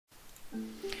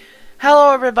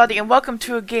Hello everybody and welcome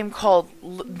to a game called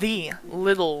The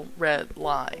Little Red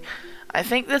Lie. I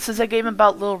think this is a game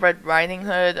about Little Red Riding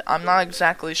Hood. I'm not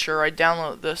exactly sure. I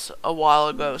downloaded this a while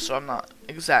ago, so I'm not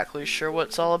exactly sure what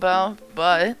it's all about.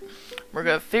 But we're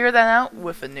going to figure that out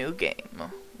with a new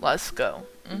game. Let's go.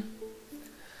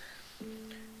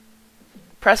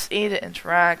 Press E to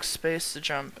interact, space to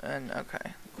jump, and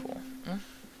okay, cool.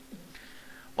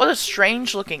 What a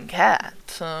strange looking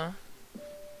cat.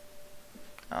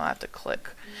 I'll have to click.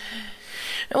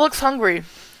 It looks hungry.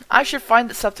 I should find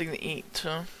it something to eat.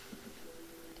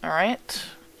 Alright.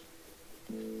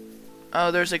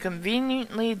 Oh, there's a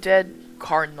conveniently dead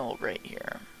cardinal right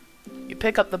here. You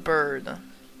pick up the bird.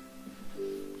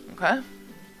 Okay.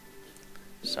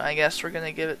 So I guess we're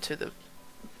gonna give it to the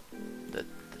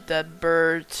dead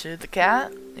bird to the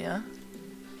cat. Yeah.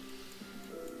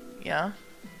 Yeah.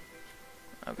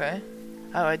 Okay.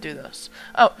 How do I do this?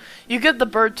 Oh, you give the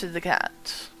bird to the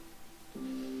cat.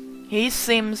 He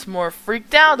seems more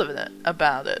freaked out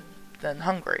about it than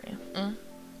hungry.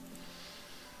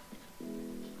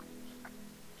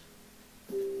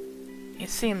 He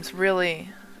seems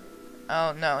really...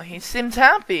 Oh no, he seems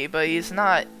happy, but he's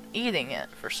not eating it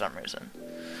for some reason.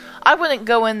 I wouldn't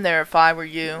go in there if I were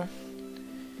you.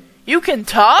 You can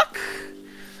talk?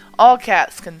 All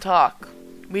cats can talk.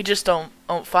 We just don't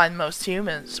find most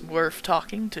humans worth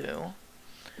talking to.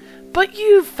 But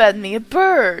you fed me a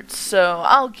bird, so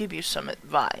I'll give you some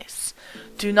advice.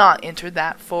 Do not enter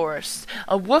that forest.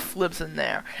 A wolf lives in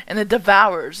there, and it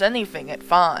devours anything it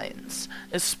finds,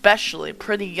 especially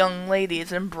pretty young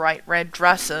ladies in bright red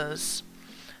dresses.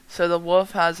 So the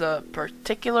wolf has a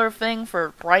particular thing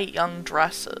for bright young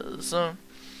dresses.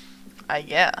 I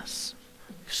guess.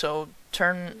 So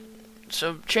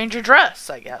change your dress,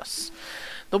 I guess.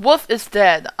 The wolf is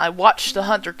dead. I watched the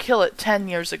hunter kill it 10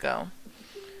 years ago.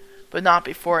 But not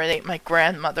before it ate my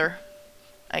grandmother.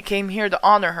 I came here to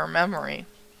honor her memory.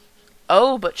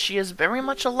 Oh, but she is very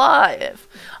much alive.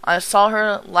 I saw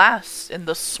her last in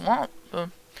the swamp.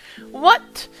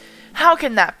 What? How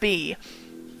can that be?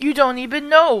 You don't even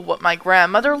know what my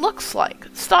grandmother looks like.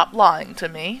 Stop lying to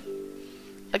me.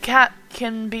 A cat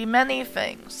can be many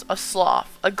things. A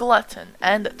sloth, a glutton,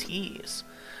 and a tease.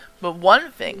 But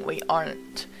one thing we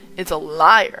aren't is a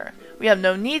liar. We have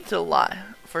no need to lie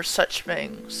for such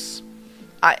things.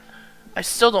 I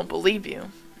still don't believe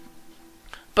you.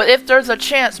 But if there's a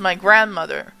chance my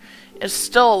grandmother is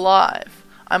still alive,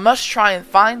 I must try and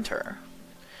find her.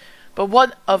 But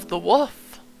what of the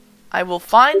wolf? I will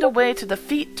find a way to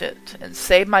defeat it and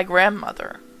save my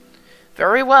grandmother.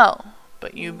 Very well,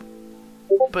 but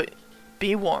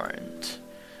be warned.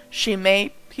 She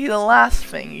may be the last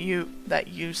thing that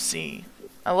you see.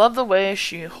 I love the way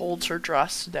she holds her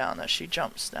dress down as she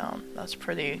jumps down. That's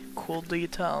pretty cool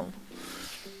detail.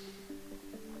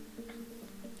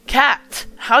 Cat,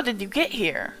 how did you get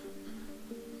here?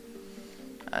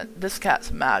 This cat's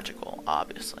magical,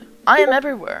 obviously. I am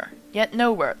everywhere, yet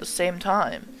nowhere at the same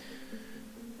time.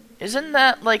 Isn't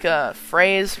that like a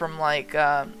phrase from like,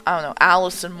 I don't know,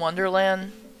 Alice in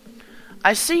Wonderland?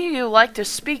 I see you like to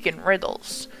speak in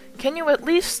riddles. Can you at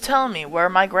least tell me where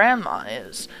my grandma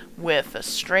is? With a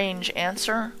strange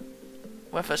answer?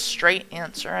 With a straight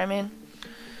answer, I mean.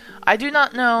 I do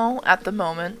not know at the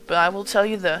moment, but I will tell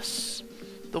you this.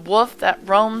 The wolf that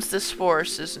roams this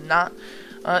forest is not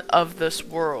of this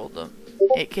world.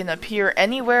 It can appear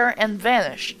anywhere and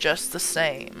vanish just the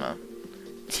same.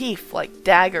 Teeth like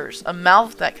daggers, a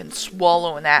mouth that can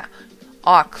swallow an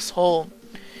ox whole.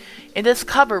 It is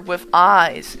covered with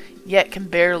eyes, yet can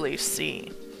barely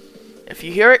see. If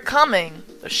you hear it coming,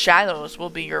 the shadows will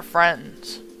be your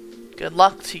friends. Good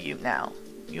luck to you now.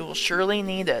 You will surely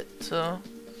need it.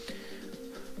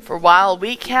 For while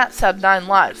we cats have 9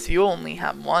 lives, you only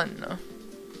have 1.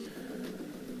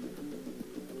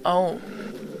 Oh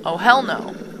hell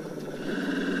no.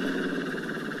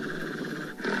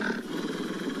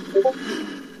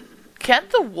 Can't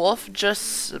the wolf just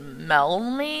smell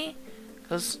me?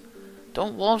 'Cause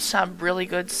don't wolves have really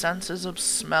good senses of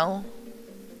smell?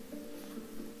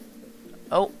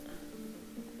 Oh.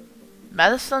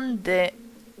 Medicine de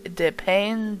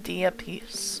pain de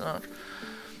peace.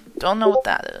 Don't know what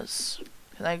that is.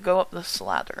 Can I go up this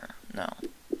ladder? No.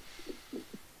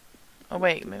 Oh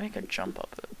wait, maybe I could jump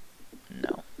up it.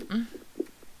 No.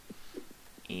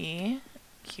 E.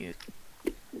 Q.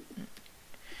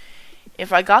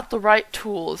 If I got the right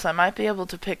tools, I might be able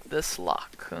to pick this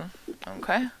lock.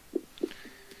 Okay.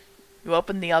 You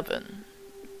open the oven.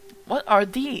 What are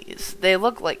these? They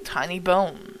look like tiny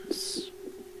bones.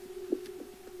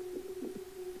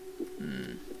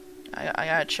 I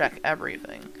gotta check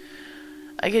everything.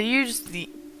 I could use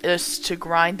is to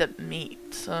grind up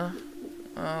meat.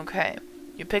 Okay.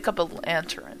 You pick up a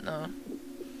lantern.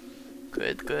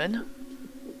 Good, good.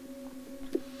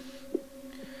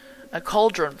 A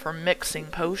cauldron for mixing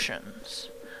potions.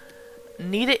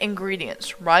 Needed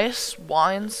ingredients: rice,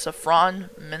 wine, saffron,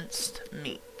 minced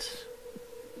meat.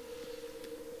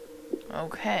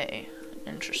 Okay.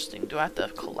 Interesting. Do I have to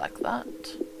collect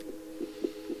that?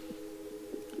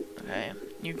 Okay.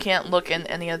 You can't look in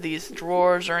any of these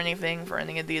drawers or anything for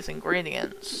any of these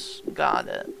ingredients. Got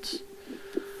it.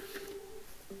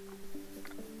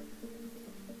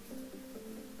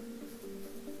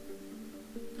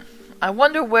 I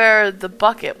wonder where the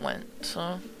bucket went.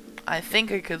 I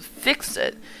think I could fix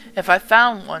it if I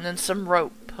found one and some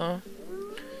rope. So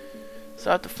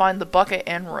I have to find the bucket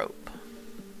and rope.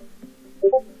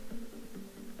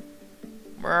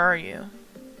 Where are you?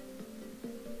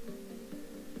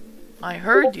 I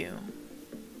heard you.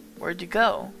 Where'd you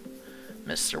go,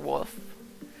 Mr. Wolf?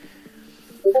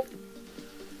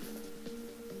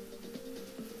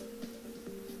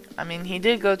 I mean, he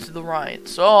did go to the right.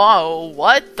 So,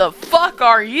 what the fuck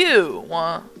are you?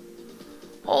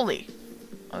 Holy.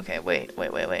 Okay, wait.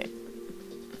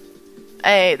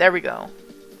 Hey, there we go.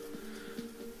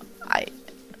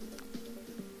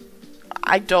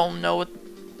 I don't know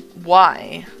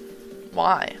why.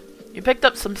 Why? You picked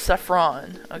up some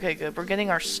saffron. Okay, good. We're getting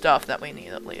our stuff that we need,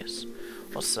 at least.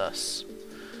 What's this?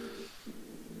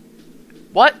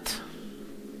 What?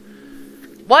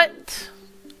 What?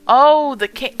 Oh, the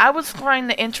cave. I was trying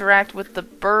to interact with the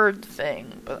bird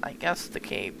thing, but I guess the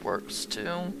cave works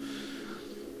too.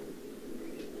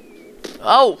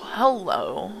 Oh,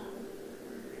 hello.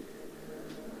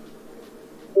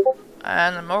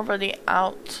 And I'm already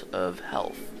out of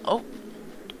health. Oh.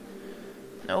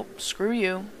 Nope, screw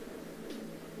you.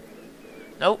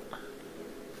 Nope.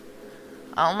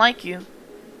 I don't like you.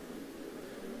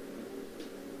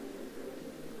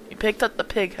 You picked up the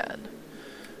pig head.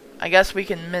 I guess we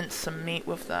can mince some meat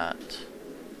with that.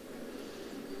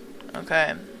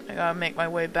 Okay, I gotta make my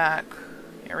way back.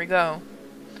 Here we go.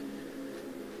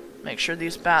 Make sure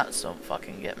these bats don't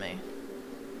fucking get me.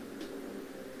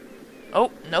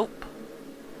 Oh, nope.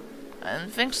 I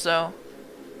didn't think so.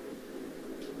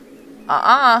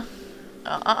 Bad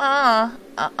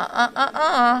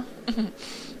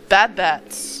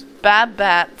bats. Bad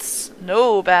bats.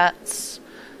 No bats.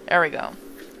 There we go.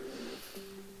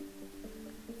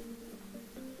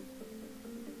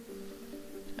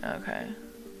 Okay.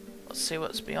 Let's see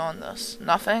what's beyond this.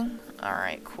 Nothing?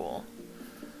 Alright, cool.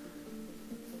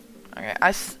 Okay,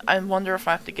 I wonder if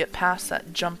I have to get past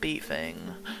that jumpy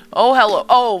thing. Oh, hello.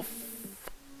 Oh,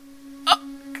 fuck.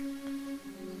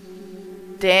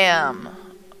 Damn.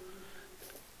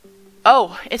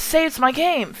 Oh, it saves my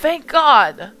game. Thank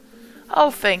God.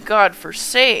 Oh, thank God for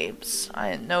saves.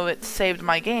 I didn't know it saved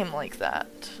my game like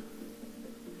that.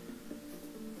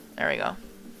 There we go.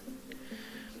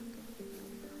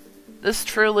 This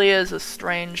truly is a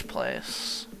strange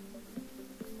place.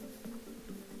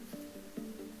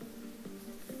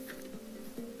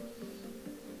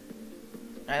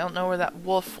 I don't know where that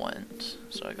wolf went,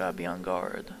 so I gotta be on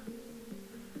guard.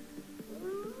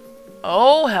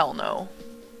 Oh, hell no.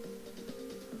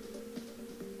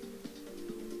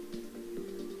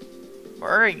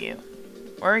 Where are you?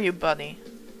 Where are you, buddy?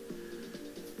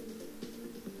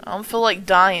 I don't feel like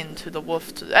dying to the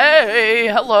wolf today. Hey,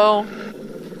 hello.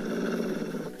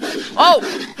 Oh!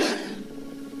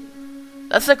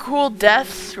 That's a cool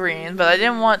death screen, but I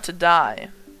didn't want to die.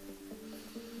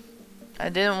 I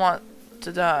didn't want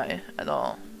to die at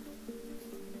all.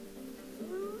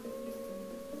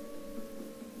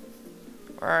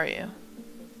 Where are you?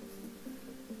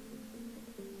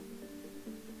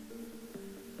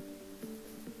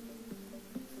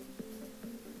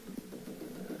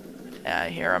 Yeah, I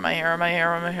hear him, I hear him, I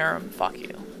hear him, I hear him. Fuck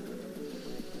you.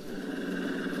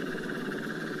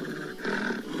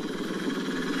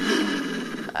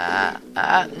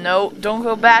 No, don't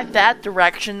go back that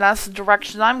direction. That's the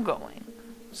direction I'm going.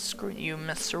 Screw you,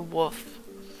 Mr. Wolf.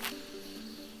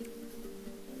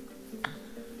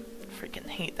 Freaking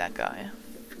hate that guy.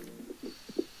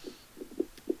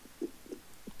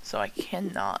 So I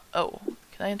cannot... Oh,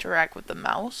 can I interact with the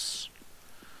mouse?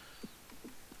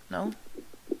 No?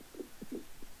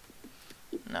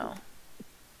 No.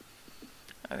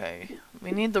 Okay,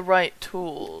 we need the right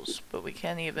tools, but we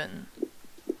can't even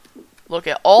look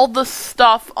at all the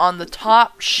stuff on the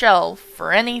top shelf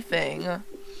for anything.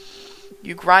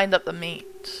 You grind up the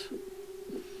meat.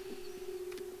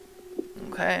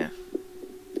 Okay.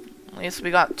 At least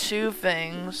we got two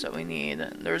things that we need.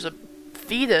 There's a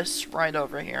fetus right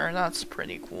over here. That's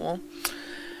pretty cool.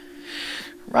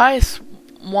 Rice,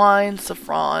 wine,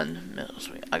 saffron, middle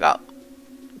sweet. I got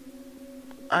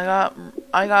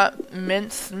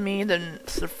minced meat and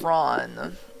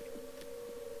saffron.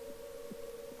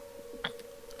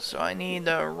 So I need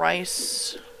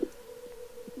rice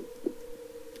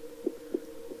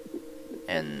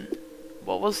and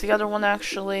what was the other one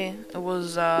actually? It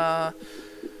was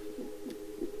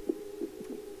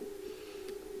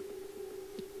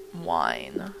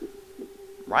wine.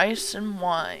 Rice and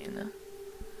wine.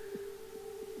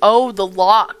 Oh, the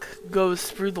lock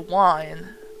goes through the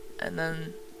wine and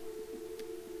then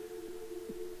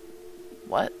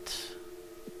what?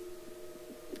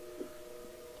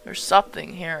 There's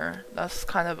something here. That's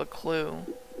kind of a clue.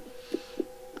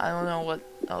 I don't know what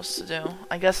else to do.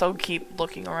 I guess I'll keep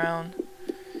looking around.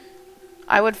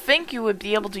 I would think you would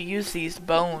be able to use these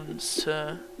bones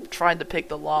to try to pick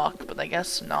the lock, but I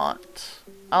guess not.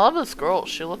 I love this girl.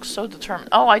 She looks so determined.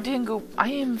 Oh, I didn't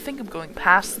even think of going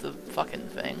past the fucking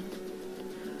thing.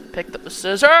 Picked up the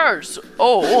scissors!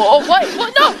 Oh, wait,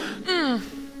 what? No!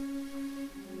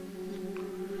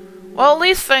 Well, at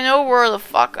least I know where the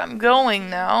fuck I'm going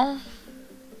now.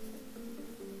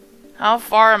 How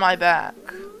far am I back?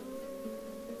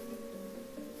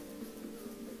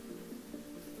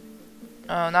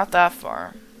 Oh, not that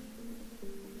far.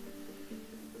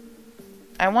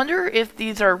 I wonder if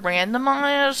these are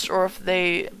randomized or if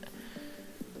they...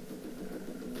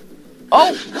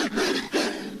 Oh!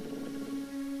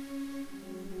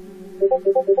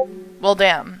 Well,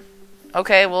 damn.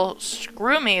 Okay, well,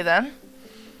 screw me then.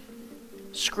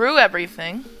 Screw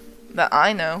everything that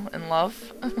I know and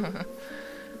love.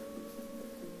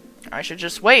 I should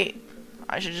just wait.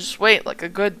 I should just wait like a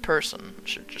good person.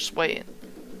 Should just wait.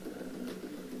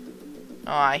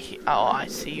 Oh, I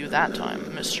see you that time,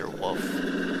 Mr. Wolf.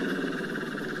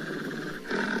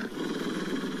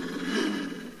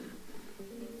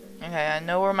 Okay, I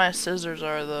know where my scissors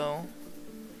are, though.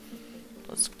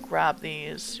 Let's grab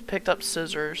these. You picked up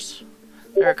scissors.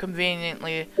 They're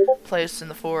conveniently placed in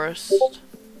the forest.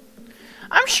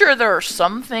 I'm sure there are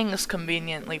some things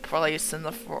conveniently placed in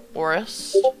the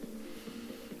forest.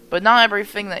 But not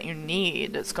everything that you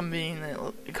need is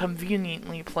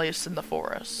conveniently placed in the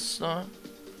forest. So,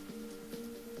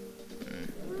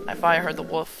 I thought I heard the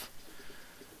wolf.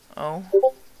 Oh,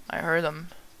 I heard him.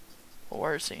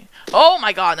 Where is he? Oh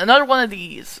my god, another one of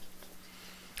these.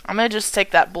 I'm gonna just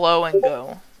take that blow and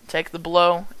go. Take the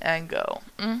blow and go.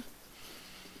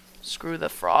 Screw the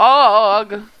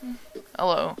frog.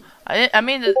 Hello. I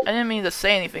didn't mean to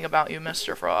say anything about you,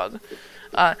 Mr. Frog.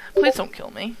 Please don't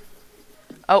kill me.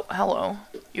 Oh, hello.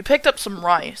 You picked up some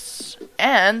rice.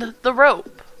 And the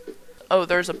rope. Oh,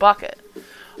 there's a bucket.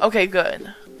 Okay,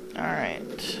 good.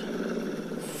 Alright.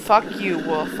 Fuck you,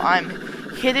 wolf. I'm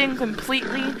hidden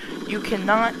completely. You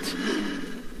cannot.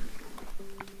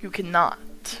 You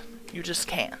cannot. You just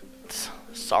can't.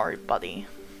 Sorry, buddy.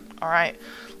 Alright,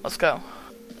 let's go.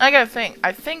 I gotta think.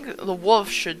 I think the wolf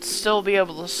should still be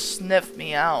able to sniff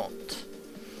me out.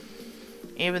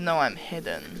 Even though I'm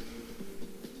hidden.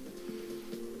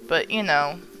 But, you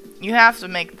know, you have to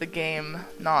make the game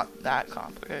not that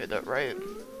complicated, right?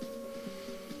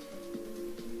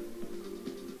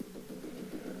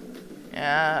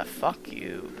 Yeah, fuck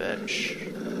you, bitch.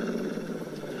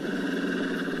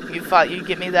 You thought you'd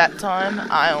get me that time?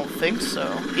 I don't think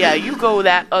so. Yeah, you go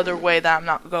that other way that I'm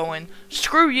not going.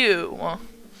 Screw you!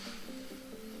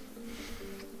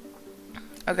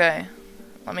 Okay,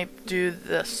 let me do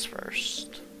this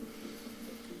first.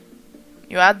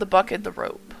 You add the bucket, the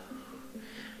rope.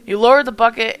 You lower the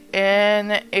bucket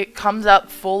and it comes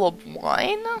out full of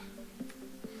wine?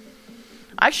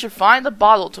 I should find a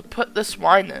bottle to put this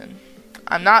wine in.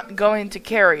 I'm not going to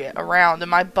carry it around in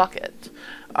my bucket.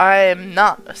 I am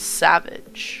not a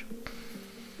savage.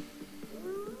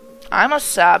 I'm a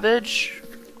savage.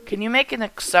 Can you make an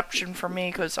exception for me?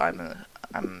 Because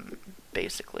I'm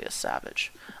basically a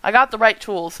savage. I got the right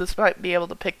tools. This might be able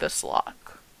to pick this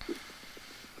lock.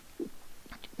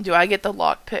 Do I get the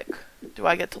lock pick? Do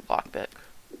I get the lock pick?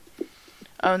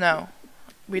 Oh no.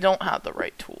 We don't have the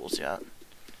right tools yet.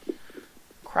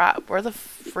 Crap. Where the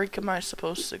freak am I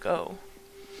supposed to go?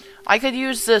 I could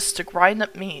use this to grind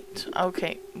up meat.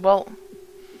 Okay, well,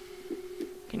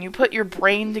 can you put your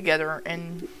brain together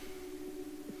and...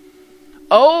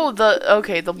 Oh,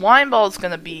 the wine ball is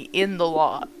gonna be in the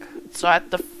lock. So I have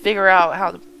to figure out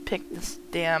how to pick this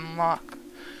damn lock.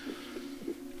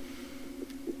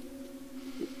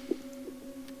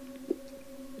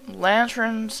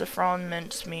 Lantern, saffron,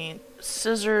 mincemeat,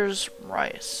 scissors,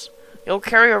 rice. You'll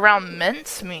carry around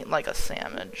mincemeat like a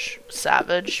savage,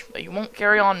 but you won't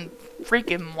carry on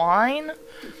freaking wine?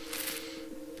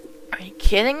 Are you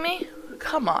kidding me?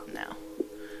 Come on now.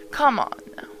 come on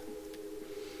now.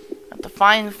 I have to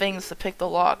find things to pick the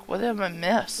lock. What have I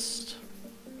missed?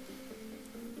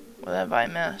 What have I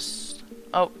missed?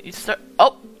 Oh, you start.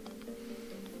 Oh!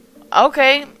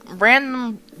 Okay,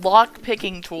 random lock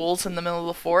picking tools in the middle of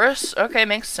the forest. Okay,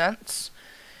 makes sense.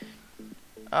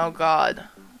 Oh god.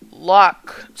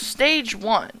 Lock. Stage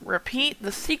 1. Repeat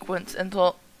the sequence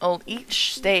until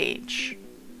each stage.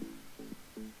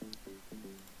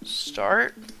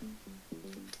 Start.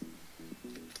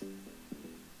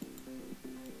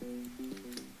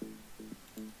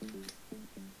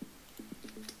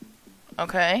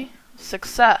 Okay.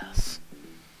 Success.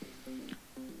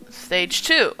 Stage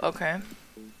 2. Okay.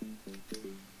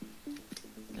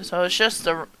 So it's just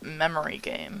a memory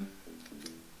game.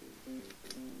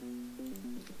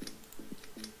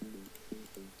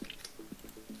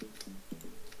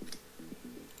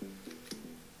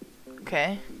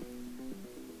 Okay.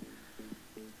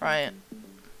 Right.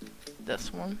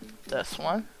 This one. This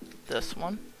one. This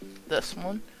one. This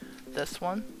one. This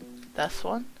one. This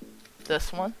one.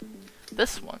 This one.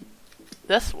 This one.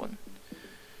 This one.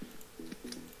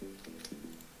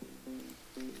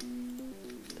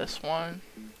 This one.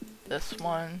 This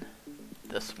one.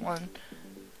 This one.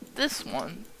 This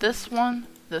one. This one.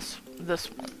 This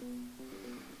one.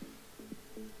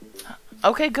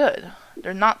 Okay, good.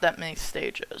 There are not that many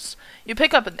stages. You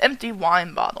pick up an empty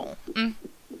wine bottle.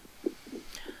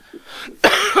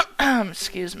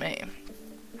 Excuse me.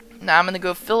 Now I'm gonna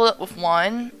go fill it with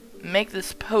wine, make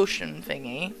this potion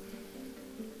thingy,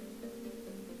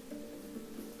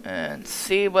 and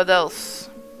see what else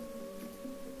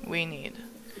we need.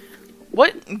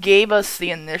 What gave us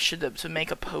the initiative to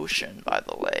make a potion, by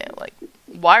the way? Like,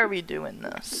 why are we doing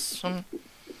this?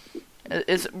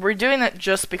 We're doing it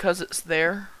just because it's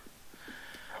there?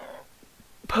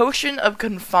 Potion of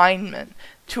confinement.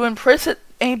 To imprison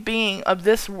a being of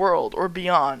this world or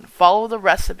beyond, follow the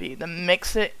recipe, then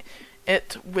mix it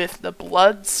with the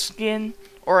blood, skin,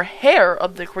 or hair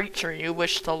of the creature you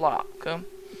wish to locked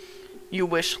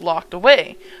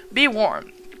away. Be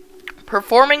warned.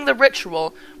 Performing the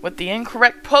ritual with the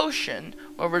incorrect potion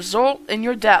will result in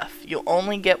your death. You'll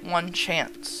only get one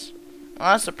chance.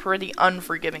 Well, that's a pretty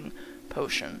unforgiving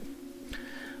potion.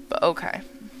 But okay.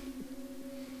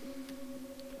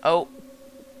 Oh.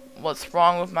 What's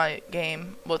wrong with my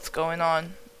game? What's going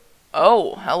on?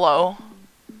 Oh, hello.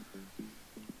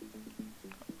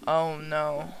 Oh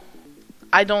no.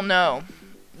 I don't know.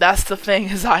 That's the thing,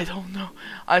 is I don't know.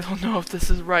 I don't know if this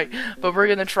is right. But we're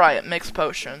gonna try it. Mixed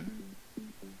potion.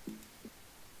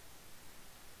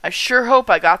 I sure hope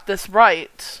I got this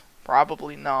right.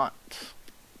 Probably not.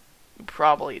 You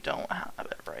probably don't have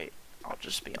it right. I'll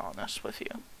just be honest with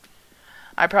you.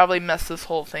 I probably messed this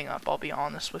whole thing up, I'll be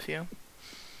honest with you.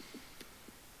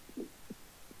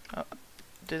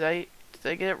 Did I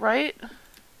get it right?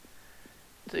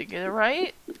 Did I get it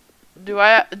right?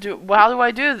 How do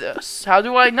I do this? How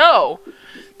do I know?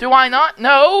 Do I not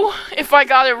know if I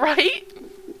got it right?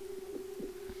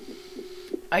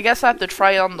 I guess I have to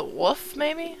try it on the wolf,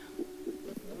 maybe?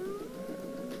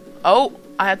 Oh,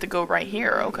 I have to go right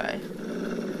here, okay.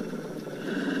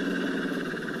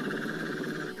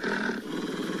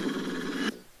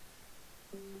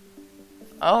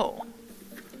 Oh.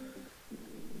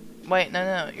 Wait,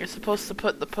 no, you're supposed to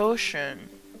put the potion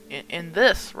in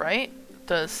this, right?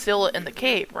 To seal it in the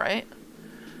cave, right?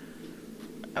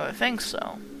 I would think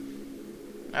so.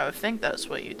 I would think that's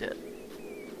what you did.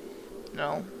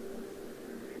 No.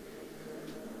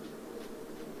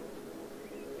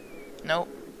 Nope.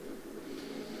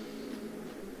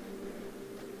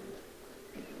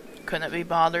 Couldn't be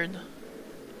bothered.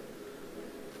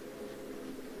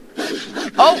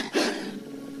 Oh!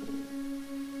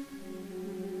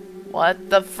 What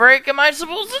the frick am I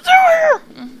supposed to do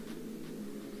here?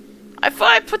 I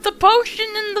thought I put the potion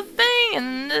in the thing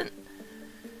and then...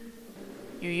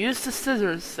 You use the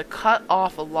scissors to cut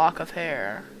off a lock of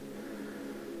hair.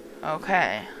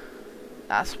 Okay.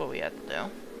 That's what we had to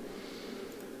do.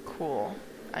 Cool.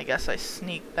 I guess I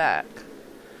sneak back.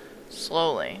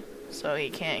 Slowly. So he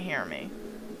can't hear me.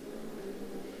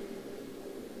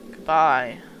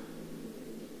 Goodbye.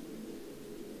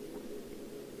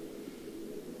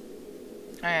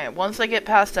 Alright, once I get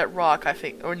past that rock, I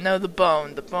think... Or no, the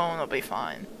bone. The bone will be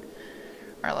fine.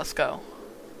 Alright, let's go.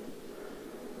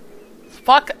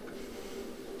 Fuck!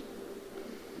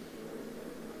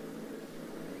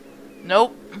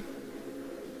 Nope.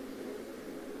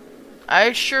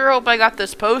 I sure hope I got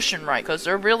this potion right, because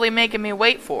they're really making me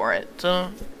wait for it.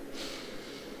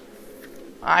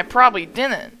 I probably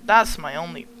didn't. That's my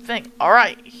only thing.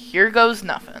 Alright, here goes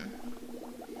nothing.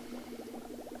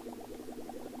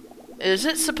 Is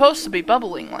it supposed to be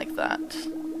bubbling like that?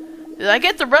 Did I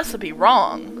get the recipe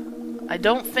wrong? I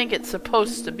don't think it's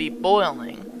supposed to be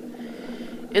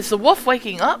boiling. Is the wolf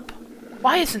waking up?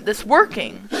 Why isn't this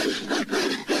working?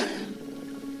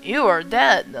 You are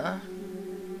dead.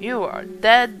 You are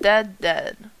dead, dead,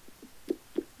 dead.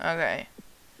 Okay.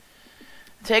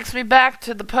 Takes me back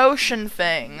to the potion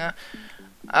thing.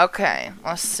 Okay,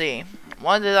 let's see.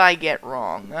 What did I get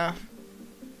wrong? Do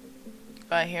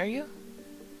I hear you?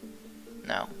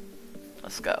 No.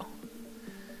 Let's go.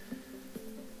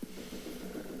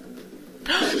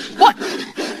 What?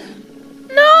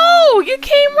 No! You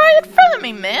came right in front of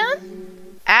me, man!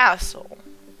 Asshole.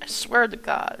 I swear to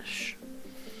gosh.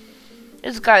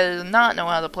 This guy does not know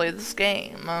how to play this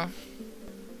game.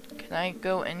 Can I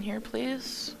go in here,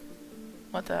 please?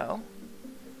 What the hell?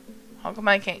 How come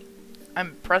I can't?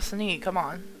 I'm pressing E. Come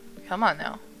on. Come on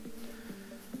now.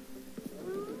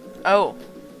 Oh.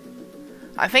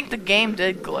 I think the game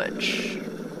did glitch.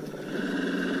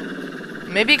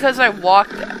 Maybe because I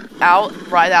walked out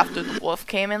right after the wolf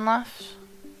came and left.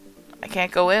 I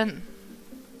can't go in.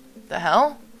 The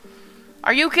hell?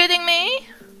 Are you kidding me?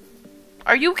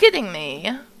 Are you kidding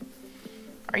me?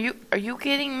 Are you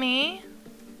kidding me?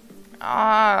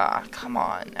 Ah, come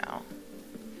on now.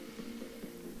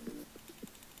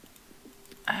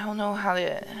 I don't know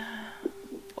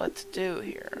what to do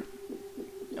here.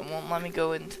 It won't let me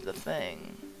go into the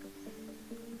thing.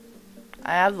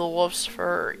 I have the wolf's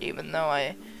fur, even though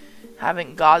I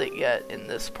haven't got it yet in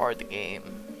this part of the game.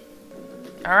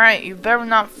 Alright, you better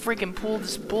not freaking pull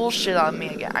this bullshit on me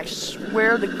again. I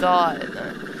swear to God.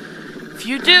 If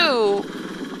you do,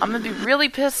 I'm gonna be really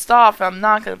pissed off and I'm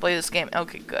not gonna play this game.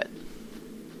 Okay, good.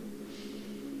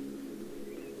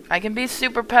 I can be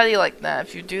super petty like that.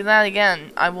 If you do that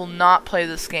again, I will not play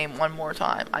this game one more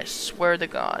time. I swear to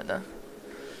God.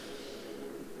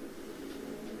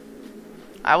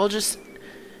 I will just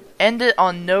end it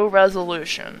on no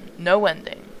resolution. No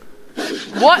ending.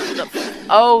 What the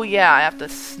oh yeah, I have to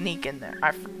sneak in there.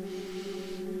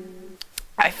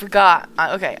 I forgot.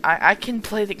 Okay, I can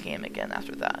play the game again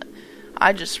after that.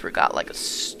 I just forgot like a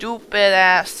stupid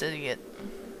ass idiot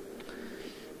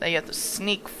that you have to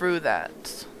sneak through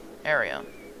that area.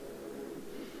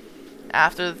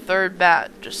 After the third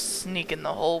bat, just sneaking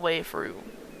the whole way through.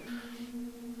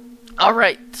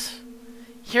 Alright.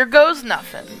 Here goes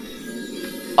nothing.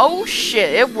 Oh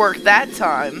shit, it worked that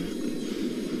time.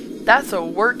 That's a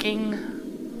working...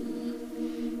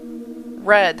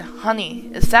 Red, honey,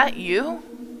 is that you?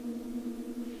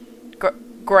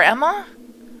 Grandma?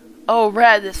 Oh,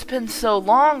 Red, it's been so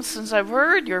long since I've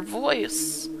heard your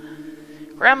voice.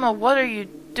 Grandma, what are you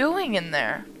doing in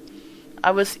there?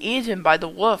 I was eaten by the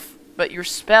wolf, but your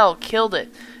spell killed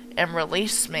it and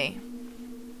released me.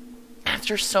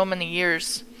 After so many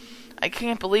years, I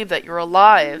can't believe that you're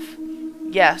alive.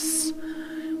 Yes.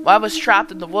 While I was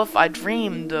trapped in the wolf, I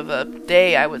dreamed of a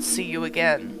day I would see you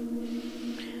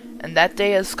again. And that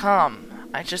day has come.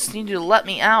 I just need you to let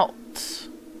me out.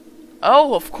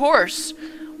 Oh, of course.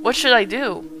 What should I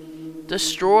do?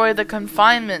 Destroy the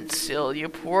confinement seal you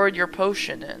poured your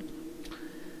potion in.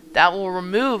 That will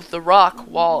remove the rock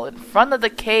wall in front of the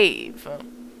cave.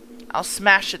 I'll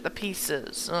smash it to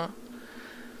pieces.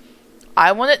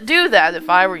 I wouldn't do that if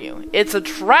I were you. It's a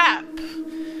trap!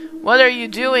 What are you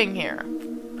doing here?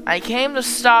 I came to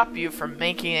stop you from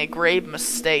making a grave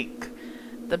mistake.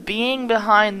 The being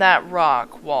behind that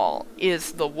rock wall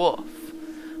is the wolf.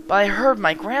 But I heard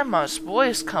my grandma's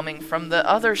voice coming from the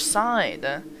other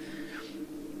side.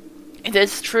 It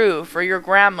is true, for your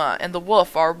grandma and the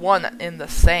wolf are one and the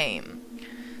same.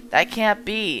 That can't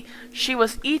be. She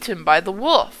was eaten by the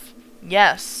wolf.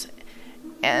 Yes,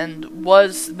 and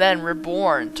was then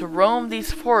reborn to roam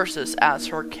these forests as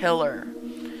her killer.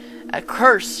 A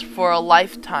curse for a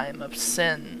lifetime of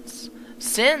sins.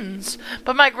 Sins?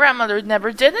 But my grandmother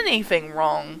never did anything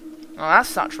wrong. Well,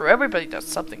 that's not true. Everybody does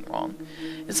something wrong.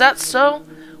 Is that so?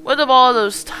 What of all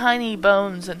those tiny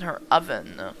bones in her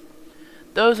oven?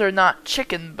 Those are not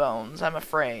chicken bones, I'm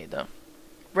afraid.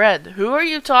 Red, who are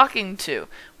you talking to?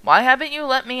 Why haven't you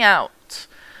let me out?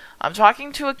 I'm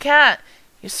talking to a cat.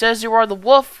 He says you are the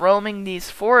wolf roaming these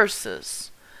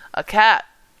forests. A cat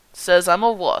says I'm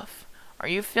a wolf. Are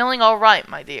you feeling alright,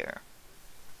 my dear?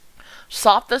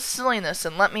 Stop the silliness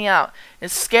and let me out.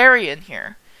 It's scary in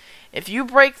here. If you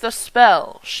break the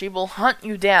spell, she will hunt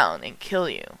you down and kill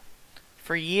you.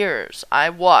 For years, I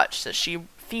watched as she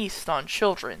feasts on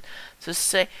children to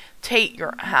satiate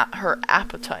her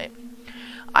appetite.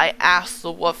 I asked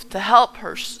the wolf to help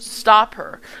her stop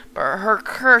her, but her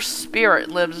cursed spirit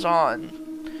lives on.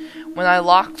 When I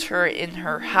locked her in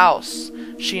her house,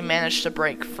 she managed to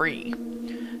break free.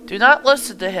 Do not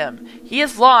listen to him. He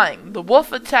is lying. The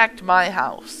wolf attacked my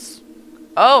house.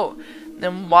 Oh,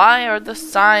 then why are the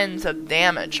signs of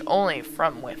damage only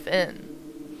from within?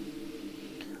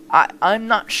 I'm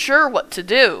not sure what to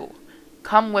do.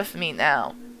 Come with me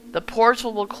now. The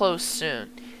portal will close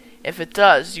soon. If it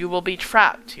does, you will be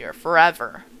trapped here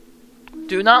forever.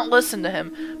 Do not listen to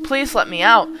him. Please let me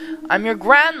out. I'm your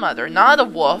grandmother, not a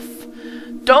wolf.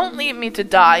 Don't leave me to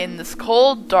die in this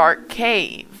cold, dark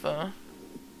cave. Oh,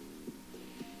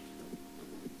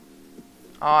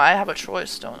 I have a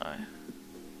choice, don't I?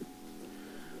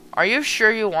 Are you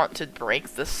sure you want to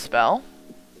break this spell?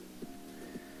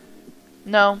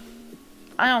 No,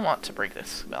 I don't want to break this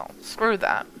spell. Screw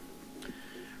that.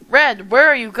 Red, where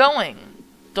are you going?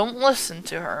 Don't listen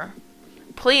to her.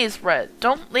 Please, Red,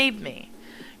 don't leave me.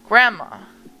 Grandma.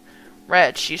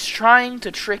 Red, she's trying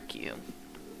to trick you.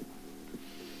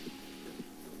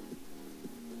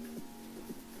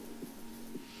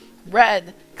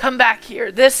 Red, come back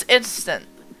here this instant.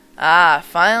 Ah,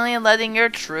 finally letting your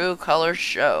true colors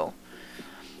show.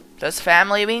 Does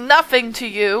family mean nothing to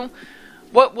you?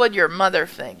 What would your mother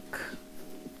think?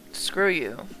 Screw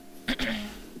you.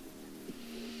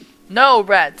 No,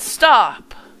 Red,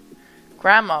 stop!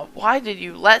 Grandma, why did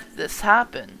you let this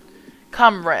happen?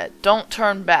 Come, Red, don't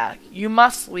turn back. You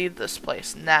must leave this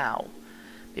place now.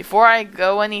 Before I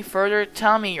go any further,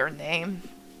 tell me your name.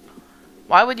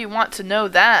 Why would you want to know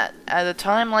that at a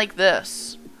time like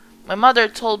this? My mother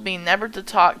told me never to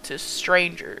talk to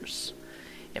strangers.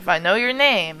 If I know your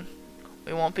name,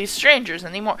 we won't be strangers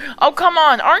anymore. Oh, come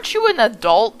on, aren't you an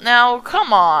adult now?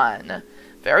 Come on.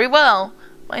 Very well,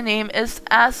 my name is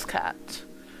Azcat.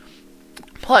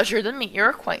 Pleasure to meet your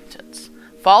acquaintance.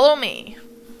 Follow me.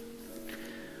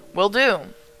 Will do.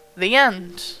 The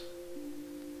end.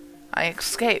 I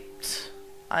escaped.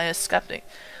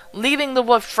 Leaving the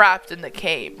wolf trapped in the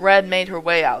cave, Red made her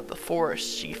way out of the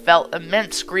forest. She felt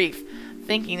immense grief,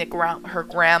 thinking of her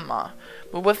grandma,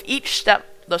 but with each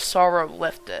step the sorrow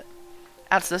lifted.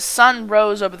 As the sun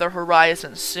rose over the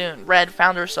horizon soon, Red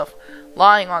found herself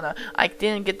lying on a... I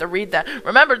didn't get to read that.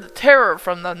 Remember the terror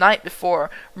from the night before.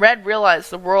 Red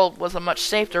realized the world was a much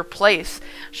safer place.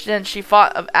 Then she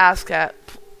thought of Azcat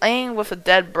playing with a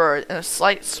dead bird, and a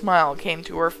slight smile came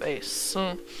to her face.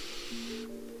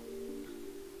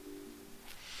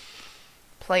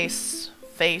 Face.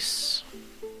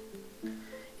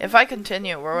 If I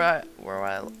continue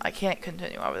I can't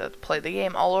continue. I would have to play the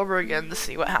game all over again to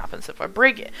see what happens if I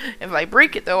break it. If I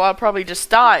break it, though, I'll probably just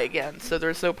die again, so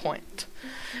there's no point.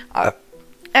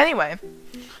 Anyway,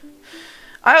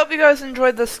 I hope you guys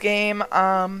enjoyed this game.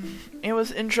 It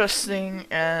was interesting,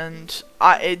 and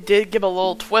it did give a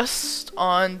little twist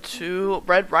onto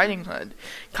Red Riding Hood.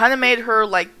 Kind of made her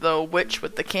like the witch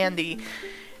with the candy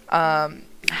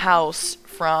house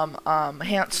from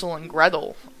Hansel and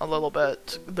Gretel a little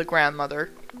bit, the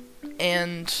grandmother,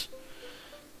 and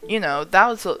you know that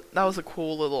was a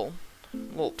cool little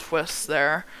twist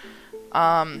there.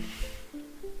 I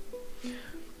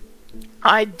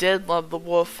did love the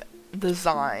wolf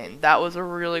design. That was a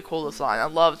really cool design. I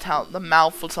loved how the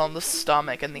mouth was on the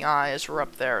stomach and the eyes were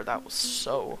up there. That was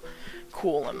so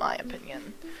cool in my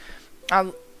opinion.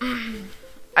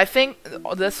 I think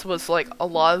this was like a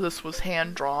lot of this was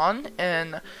hand drawn,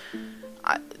 and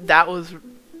I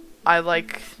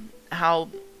like how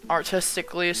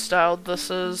artistically styled this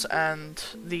is, and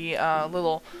the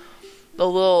little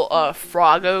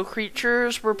Froggo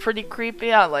creatures were pretty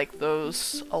creepy. I like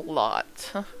those a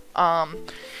lot.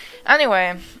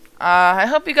 Anyway, I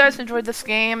hope you guys enjoyed this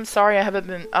game. Sorry I haven't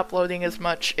been uploading as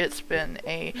much. It's been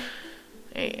a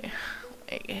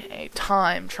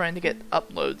time trying to get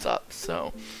uploads up,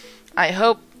 so I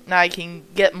hope I can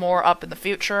get more up in the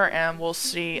future, and we'll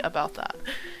see about that.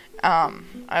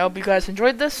 I hope you guys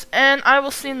enjoyed this, and I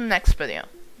will see you in the next video.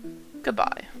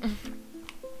 Goodbye.